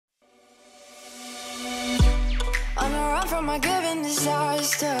am I given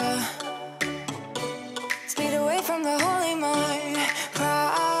disaster? Speed away from the holy mind.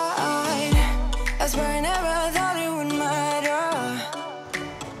 Pride, that's where I never thought it would matter.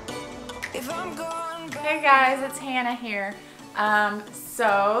 If I'm gone back. Hey guys, it's Hannah here.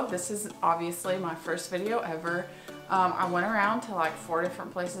 So this is obviously my first video ever. I went around to like 4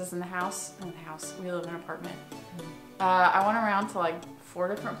 different places in the house. We live in an apartment. I went around to like 4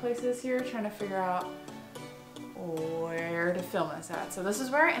 different places here trying to figure out where to film this at. So this is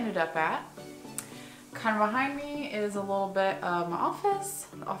where I ended up at. Kind of behind me is a little bit of my office.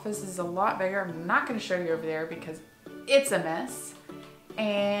 The office is a lot bigger. I'm not going to show you over there because it's a mess.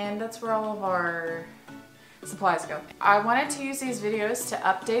 And that's where all of our supplies go. I wanted to use these videos to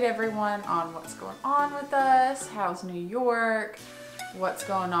update everyone on what's going on with us, how's New York, what's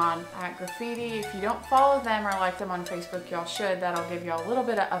going on at Graffiti. If you don't follow them or like them on Facebook, y'all should. That'll give y'all a little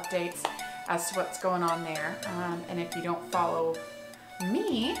bit of updates as to what's going on there. And if you don't follow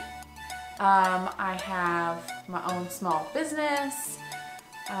me, I have my own small business.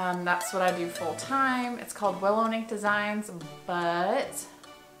 That's what I do full time. It's called Willow and Ink Designs, but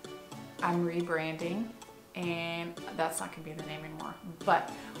I'm rebranding and that's not gonna be the name anymore.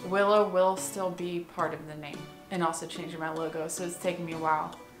 But Willow will still be part of the name, and also changing my logo, so it's taken me a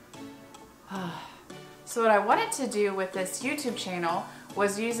while. So what I wanted to do with this YouTube channel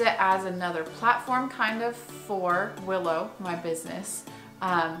was use it as another platform kind of for Willow, my business.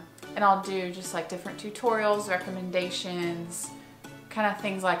 And I'll do just like different tutorials, recommendations, kind of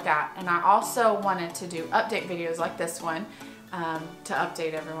things like that. And I also wanted to do update videos like this one to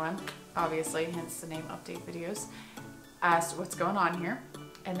update everyone, obviously, hence the name Update Videos, as to what's going on here.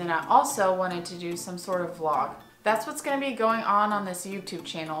 And then I also wanted to do some sort of vlog. That's what's going to be going on this YouTube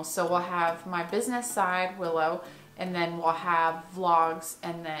channel. So we'll have my business side, Willow, and then we'll have vlogs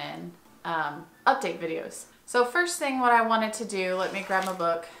and then update videos. So first thing what I wanted to do, let me grab my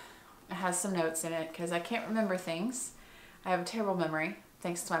book. It has some notes in it because I can't remember things. I have a terrible memory,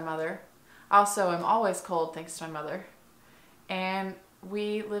 thanks to my mother. I also am always cold, thanks to my mother. And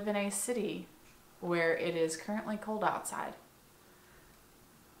we live in a city where it is currently cold outside.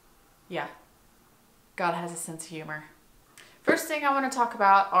 Yeah, God has a sense of humor. First thing I want to talk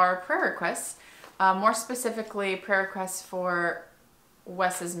about are prayer requests. More specifically, prayer requests for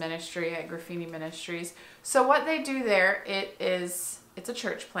Wes's ministry at Graffiti Ministries. So what they do there, it's a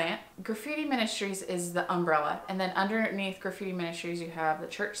church plant. Graffiti Ministries is the umbrella, and then underneath Graffiti Ministries you have the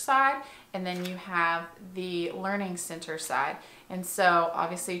church side, and then you have the learning center side. And so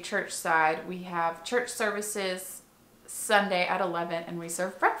obviously church side, we have church services Sunday at 11, and we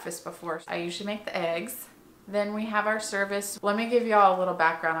serve breakfast before. I usually make the eggs. Then we have our service. Let me give y'all a little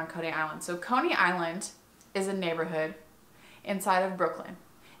background on Coney Island. So Coney Island is a neighborhood inside of Brooklyn,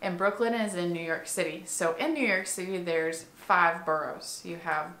 and Brooklyn is in New York City. So in New York City there's 5 boroughs. You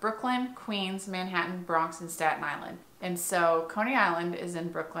have Brooklyn, Queens, Manhattan, Bronx, and Staten Island. And so Coney Island is in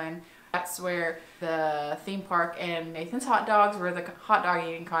Brooklyn. That's where the theme park and Nathan's Hot Dogs, where the hot dog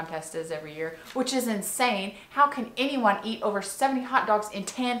eating contest is every year, which is insane. How can anyone eat over 70 hot dogs in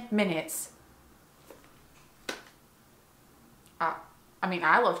 10 minutes? I mean,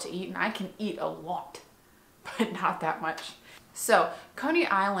 I love to eat and I can eat a lot, but not that much. So Coney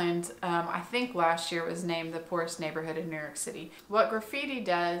Island, I think last year was named the poorest neighborhood in New York City. What Graffiti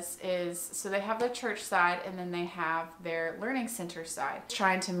does is, so they have the church side and then they have their learning center side,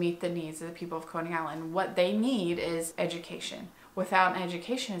 trying to meet the needs of the people of Coney Island. What they need is education. Without an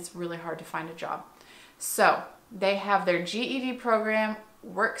education, it's really hard to find a job. So they have their GED program,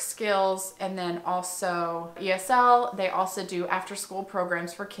 work skills, and then also ESL. They also do after school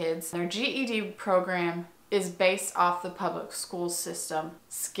programs for kids. Their GED program is based off the public school system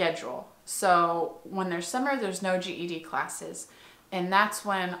schedule. So when there's summer, there's no GED classes. And that's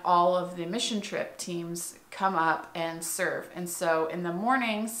when all of the mission trip teams come up and serve. And so in the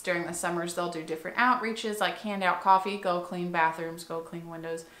mornings during the summers, they'll do different outreaches like hand out coffee, go clean bathrooms, go clean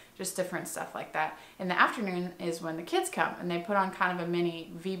windows, just different stuff like that. In the afternoon is when the kids come and they put on kind of a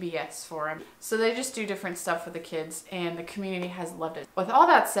mini VBS for them. So they just do different stuff for the kids, and the community has loved it. With all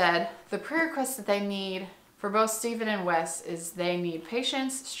that said, the prayer requests that they need for both Stephen and Wes is they need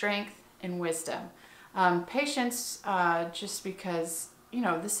patience, strength, and wisdom. Patience, just because, you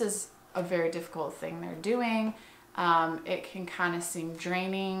know, this is a very difficult thing they're doing. It can kind of seem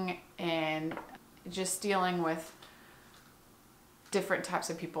draining, and just dealing with different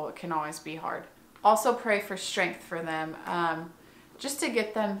types of people, it can always be hard. Also pray for strength for them, just to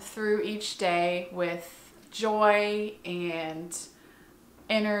get them through each day with joy and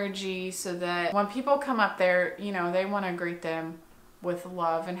energy, so that when people come up there, you know, they want to greet them with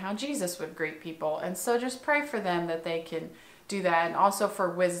love and how Jesus would greet people. And so just pray for them that they can do that, and also for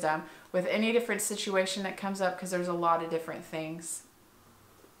wisdom with any different situation that comes up, because there's a lot of different things.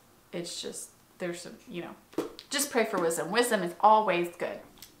 It's just, there's some, just pray for wisdom. Wisdom is always good.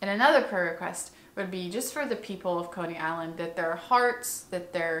 And another prayer request would be just for the people of Coney Island, that their hearts,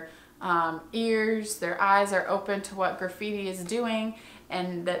 that their ears, their eyes are open to what graffiti is doing,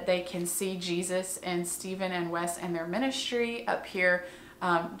 and that they can see Jesus and Stephen and Wes and their ministry up here.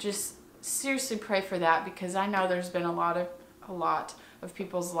 Just seriously pray for that, because I know there's been a lot of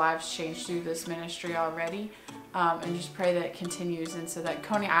people's lives changed through this ministry already. And just pray that it continues, and so that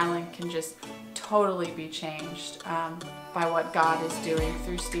Coney Island can just totally be changed by what God is doing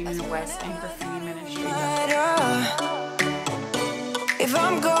through Stephen and Wes and graffiti ministry. If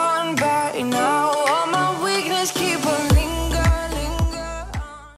I'm gone by now,